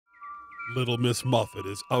Little Miss Muffet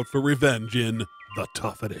is out for revenge in The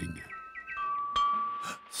Tuffeting.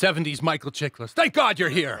 70s Michael Chiklis. Thank God you're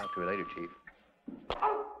here. Talk to you later, Chief.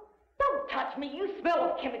 Oh, don't touch me. You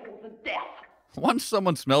smell of chemicals and death. Once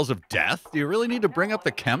someone smells of death, do you really need to bring up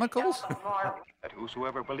the chemicals? That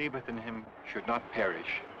whosoever believeth in him should not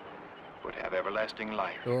perish, but have everlasting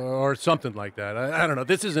life. Or something like that. I don't know.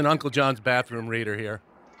 This isn't Uncle John's bathroom reader here.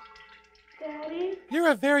 Daddy? You're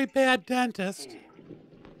a very bad dentist.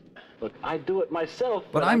 Look, I do it myself.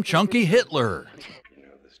 But I'm Chunky Hitler. You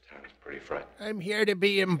know, this town's pretty frightening. I'm here to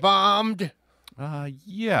be embalmed.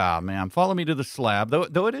 Yeah, ma'am. Follow me to the slab.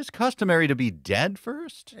 Though it is customary to be dead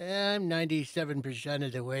first. I'm 97%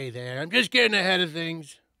 of the way there. I'm just getting ahead of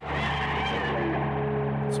things.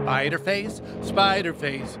 Spider face, spider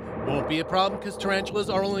face. Won't be a problem because tarantulas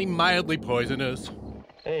are only mildly poisonous.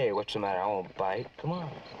 Hey, what's the matter? I won't bite. Come on.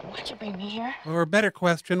 Why'd you bring me here? Or a better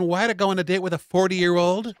question, why to go on a date with a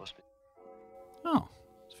 40-year-old? Oh,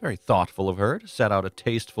 it's very thoughtful of her to set out a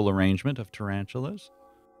tasteful arrangement of tarantulas.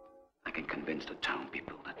 I can convince the town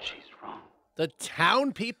people that she's wrong. The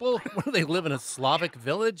town people? What, do they live in a Slavic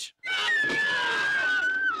village?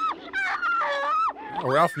 Oh,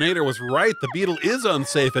 Ralph Nader was right. The beetle is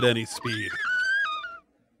unsafe at any speed.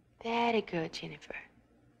 Daddy girl, Jennifer.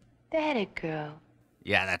 Daddy girl.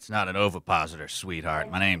 Yeah, that's not an ovipositor, sweetheart.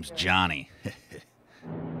 My name's Johnny.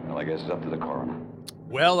 Well, I guess it's up to the coroner.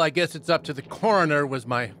 Well, I guess it's up to the coroner was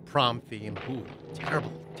my prom theme. Ooh,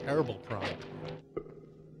 terrible, terrible prom.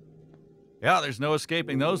 Yeah, there's no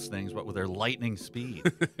escaping those things, what with their lightning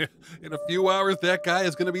speed. In a few hours, that guy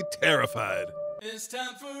is going to be terrified. It's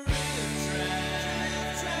time for RiffTrax.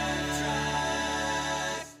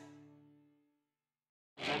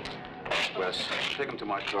 Wes, take him to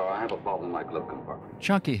my car. I have a bulb in my glove compartment.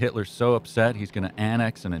 Chunky Hitler's so upset he's going to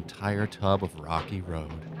annex an entire tub of Rocky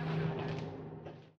Road.